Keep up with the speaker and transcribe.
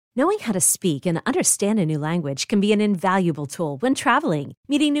Knowing how to speak and understand a new language can be an invaluable tool when traveling,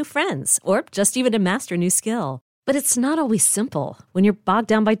 meeting new friends, or just even to master a new skill. But it's not always simple when you're bogged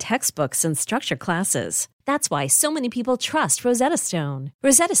down by textbooks and structured classes. That's why so many people trust Rosetta Stone.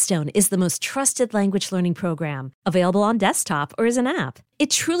 Rosetta Stone is the most trusted language learning program, available on desktop or as an app. It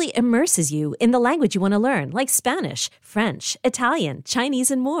truly immerses you in the language you want to learn, like Spanish, French, Italian,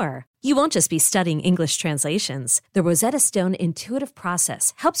 Chinese, and more. You won't just be studying English translations. The Rosetta Stone intuitive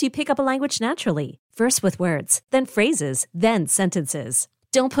process helps you pick up a language naturally, first with words, then phrases, then sentences.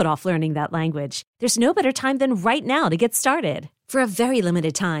 Don't put off learning that language. There's no better time than right now to get started. For a very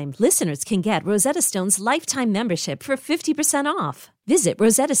limited time, listeners can get Rosetta Stone's lifetime membership for 50% off. Visit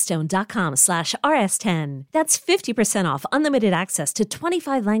rosettastone.com/rs10. That's 50% off unlimited access to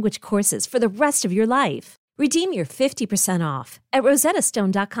 25 language courses for the rest of your life. Redeem your 50% off at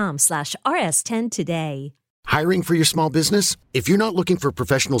rosettastone.com/rs10 today. Hiring for your small business? If you're not looking for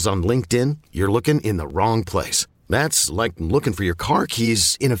professionals on LinkedIn, you're looking in the wrong place. That's like looking for your car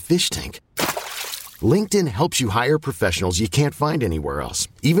keys in a fish tank. LinkedIn helps you hire professionals you can't find anywhere else,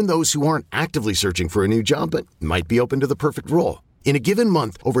 even those who aren't actively searching for a new job but might be open to the perfect role. In a given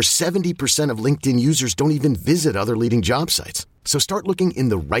month, over 70% of LinkedIn users don't even visit other leading job sites. So start looking in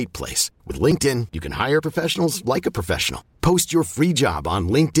the right place. With LinkedIn, you can hire professionals like a professional. Post your free job on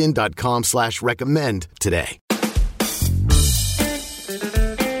linkedin.com/recommend today.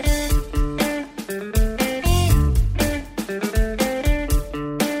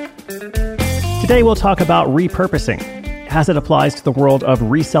 Today we'll talk about repurposing, as it applies to the world of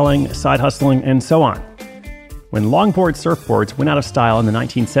reselling, side hustling, and so on. When longboard surfboards went out of style in the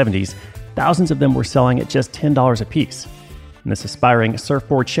 1970s, thousands of them were selling at just $10 a piece. And this aspiring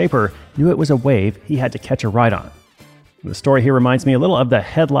surfboard shaper knew it was a wave he had to catch a ride on. The story here reminds me a little of the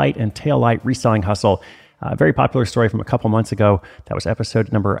headlight and taillight reselling hustle, a very popular story from a couple months ago. That was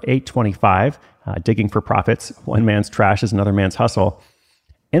episode number 825, Digging for Profits, One Man's Trash is Another Man's Hustle.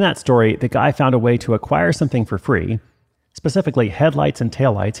 In that story, the guy found a way to acquire something for free, specifically headlights and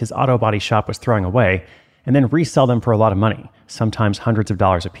taillights his auto body shop was throwing away, and then resell them for a lot of money, sometimes hundreds of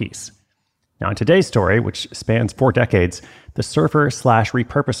dollars a piece. Now, in today's story, which spans 4 decades, the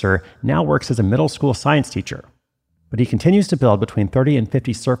surfer/repurposer now works as a middle school science teacher. But he continues to build between 30 and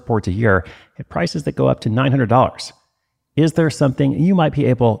 50 surfboards a year at prices that go up to $900. Is there something you might be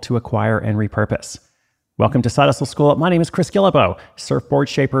able to acquire and repurpose? Welcome to Side Hustle School. My name is Chris Guillebeau. Surfboard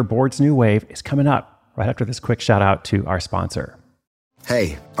Shaper Board's New Wave is coming up right after this quick shout out to our sponsor.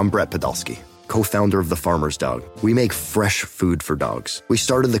 Hey, I'm Brett Podolsky, co-founder of The Farmer's Dog. We make fresh food for dogs. We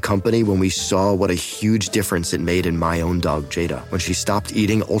started the company when we saw what a huge difference it made in my own dog, Jada, when she stopped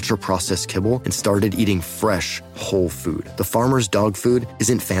eating ultra-processed kibble and started eating fresh, whole food. The Farmer's Dog food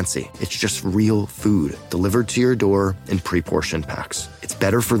isn't fancy. It's just real food delivered to your door in pre-portioned packs. It's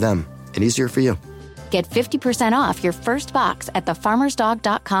better for them and easier for you. Get 50% off your first box at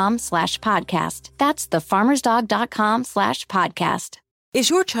thefarmersdog.com/podcast. That's thefarmersdog.com/podcast. Is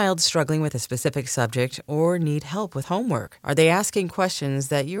your child struggling with a specific subject or need help with homework? Are they asking questions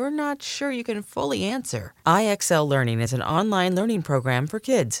that you're not sure you can fully answer? IXL Learning is an online learning program for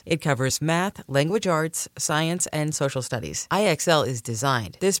kids. It covers math, language arts, science, and social studies. IXL is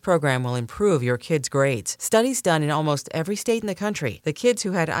designed. This program will improve your kids' grades. Studies done in almost every state in the country. The kids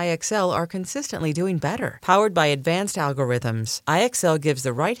who had IXL are consistently doing better. Powered by advanced algorithms, IXL gives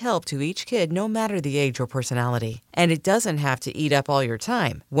the right help to each kid no matter the age or personality. And it doesn't have to eat up all your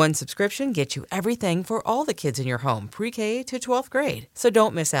time. One subscription gets you everything for all the kids in your home, pre-K to 12th grade. So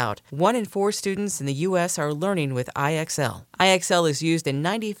don't miss out. 1 in 4 students in the U.S. are learning with IXL. IXL is used in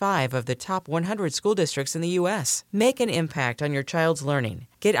 95 of the top 100 school districts in the U.S. Make an impact on your child's learning.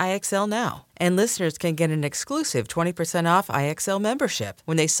 Get IXL now. And listeners can get an exclusive 20% off IXL membership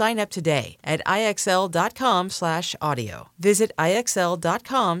when they sign up today at IXL.com/audio. Visit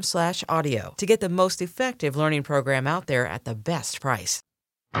IXL.com/audio to get the most effective learning program out there at the best price.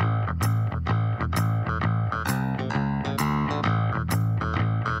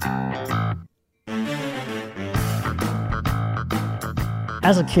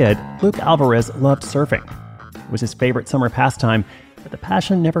 As a kid, Luke Alvarez loved surfing. It was his favorite summer pastime, but the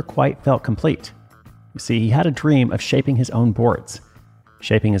passion never quite felt complete. You see, he had a dream of shaping his own boards.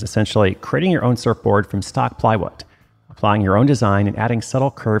 Shaping is essentially creating your own surfboard from stock plywood, applying your own design and adding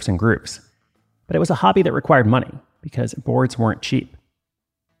subtle curves and grooves. But it was a hobby that required money because boards weren't cheap.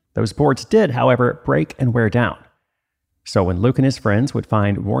 Those boards did, however, break and wear down. So when Luke and his friends would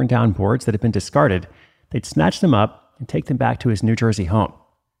find worn down boards that had been discarded, they'd snatch them up and take them back to his New Jersey home.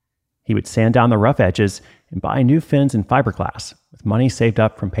 He would sand down the rough edges and buy new fins and fiberglass with money saved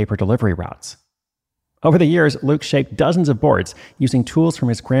up from paper delivery routes. Over the years, Luke shaped dozens of boards using tools from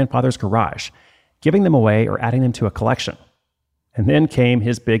his grandfather's garage, giving them away or adding them to a collection. And then came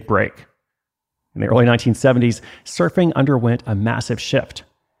his big break. In the early 1970s, surfing underwent a massive shift.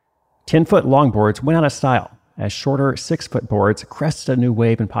 10-foot longboards went out of style as shorter 6-foot boards crested a new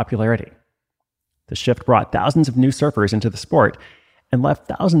wave in popularity. The shift brought thousands of new surfers into the sport and left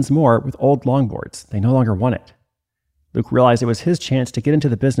thousands more with old longboards they no longer wanted. Luke realized it was his chance to get into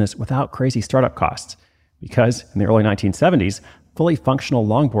the business without crazy startup costs, because in the early 1970s, fully functional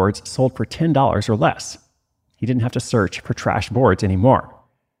longboards sold for $10 or less. He didn't have to search for trash boards anymore.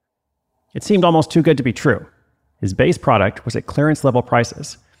 It seemed almost too good to be true. His base product was at clearance level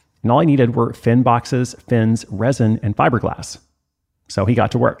prices, and all he needed were fin boxes, fins, resin, and fiberglass. So he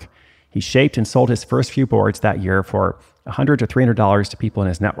got to work. He shaped and sold his first few boards that year for $100 to $300 to people in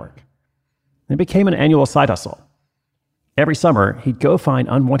his network. It became an annual side hustle. Every summer, he'd go find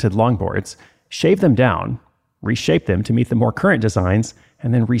unwanted longboards, shave them down, reshape them to meet the more current designs,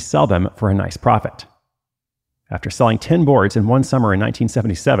 and then resell them for a nice profit. After selling 10 boards in one summer in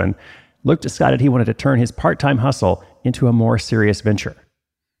 1977, Luke decided he wanted to turn his part-time hustle into a more serious venture.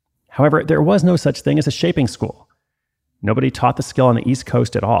 However, there was no such thing as a shaping school. Nobody taught the skill on the East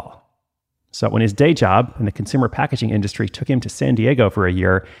Coast at all. So when his day job in the consumer packaging industry took him to San Diego for a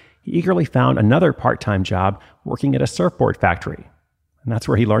year, he eagerly found another part-time job working at a surfboard factory. And that's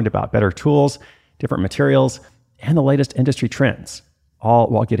where he learned about better tools, different materials, and the latest industry trends, all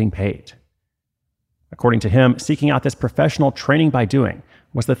while getting paid. According to him, seeking out this professional training by doing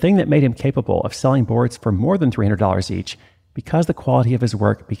was the thing that made him capable of selling boards for more than $300 each, because the quality of his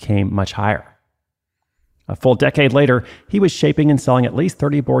work became much higher. A full decade later, he was shaping and selling at least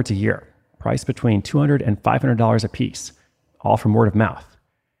 30 boards a year, priced between $200 and $500 a piece, all from word of mouth.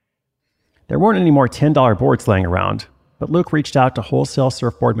 There weren't any more $10 boards laying around, but Luke reached out to wholesale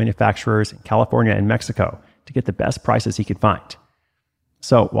surfboard manufacturers in California and Mexico to get the best prices he could find.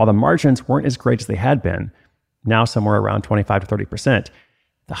 So while the margins weren't as great as they had been, now somewhere around 25 to 30%,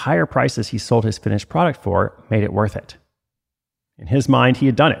 the higher prices he sold his finished product for made it worth it. In his mind, he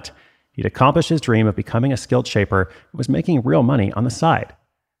had done it. He'd accomplished his dream of becoming a skilled shaper and was making real money on the side.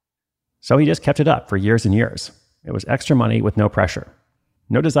 So he just kept it up for years and years. It was extra money with no pressure.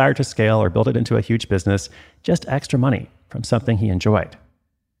 No desire to scale or build it into a huge business, just extra money from something he enjoyed.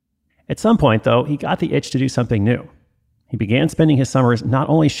 At some point, though, he got the itch to do something new. He began spending his summers not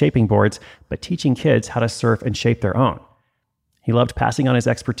only shaping boards, but teaching kids how to surf and shape their own. He loved passing on his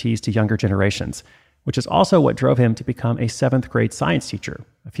expertise to younger generations, which is also what drove him to become a 7th grade science teacher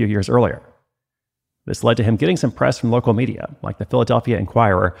a few years earlier. This led to him getting some press from local media, like the Philadelphia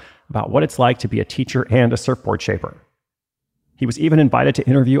Inquirer, about what it's like to be a teacher and a surfboard shaper. He was even invited to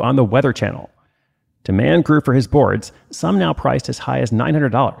interview on the Weather Channel. Demand grew for his boards, some now priced as high as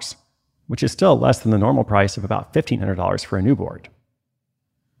 $900, which is still less than the normal price of about $1,500 for a new board.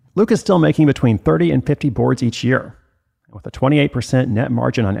 Luke is still making between 30 and 50 boards each year. With a 28% net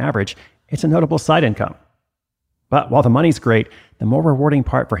margin on average, it's a notable side income. But while the money's great, the more rewarding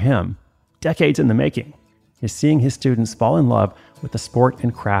part for him, decades in the making, is seeing his students fall in love with the sport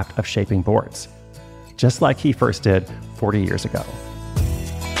and craft of shaping boards, just like he first did 40 years ago.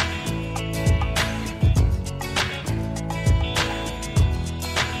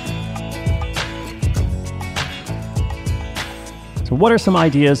 So what are some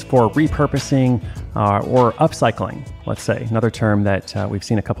ideas for repurposing or upcycling, let's say, another term that we've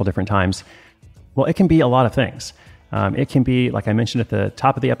seen a couple different times? Well, it can be a lot of things. It can be, like I mentioned at the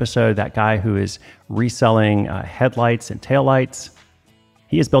top of the episode, that guy who is reselling headlights and taillights.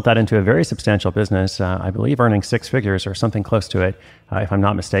 He has built that into a very substantial business, I believe earning 6 figures or something close to it, if I'm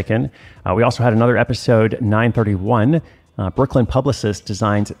not mistaken. We also had another episode, 931. Brooklyn Publicist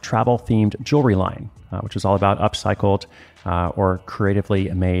designs travel-themed jewelry line, which is all about upcycled or creatively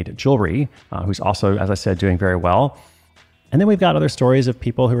made jewelry, who's also, as I said, doing very well. And then we've got other stories of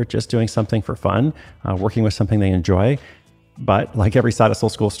people who are just doing something for fun, working with something they enjoy. But like every Side Hustle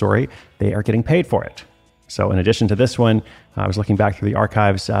School story, they are getting paid for it. So in addition to this one, I was looking back through the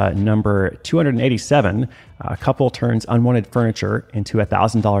archives, number 287, a couple turns unwanted furniture into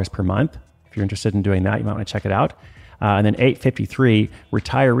 $1,000 per month. If you're interested in doing that, you might want to check it out. And then 853,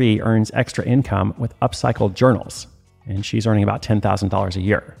 retiree earns extra income with upcycled journals. And she's earning about $10,000 a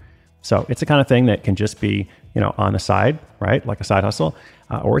year. So it's the kind of thing that can just be, on the side, right? Like a side hustle,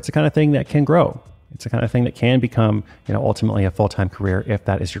 or it's the kind of thing that can grow. It's the kind of thing that can become, ultimately a full-time career if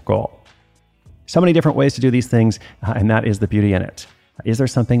that is your goal. So many different ways to do these things, and that is the beauty in it. Is there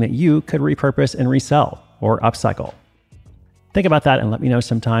something that you could repurpose and resell or upcycle? Think about that and let me know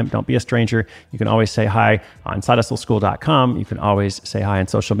sometime. Don't be a stranger. You can always say hi on sidehustleschool.com. You can always say hi on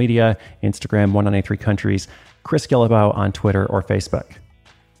social media, Instagram, 193 countries, Chris Guillebeau on Twitter or Facebook.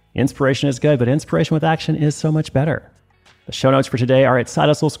 Inspiration is good, but inspiration with action is so much better. The show notes for today are at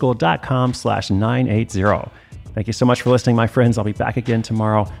sidehustleschool.com/980. Thank you so much for listening, my friends. I'll be back again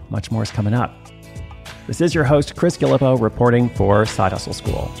tomorrow. Much more is coming up. This is your host, Chris Guillebeau, reporting for Side Hustle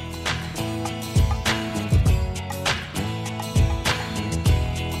School.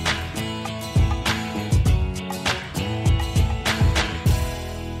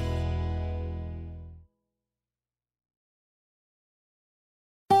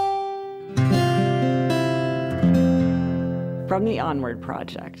 From the Onward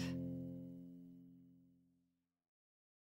Project.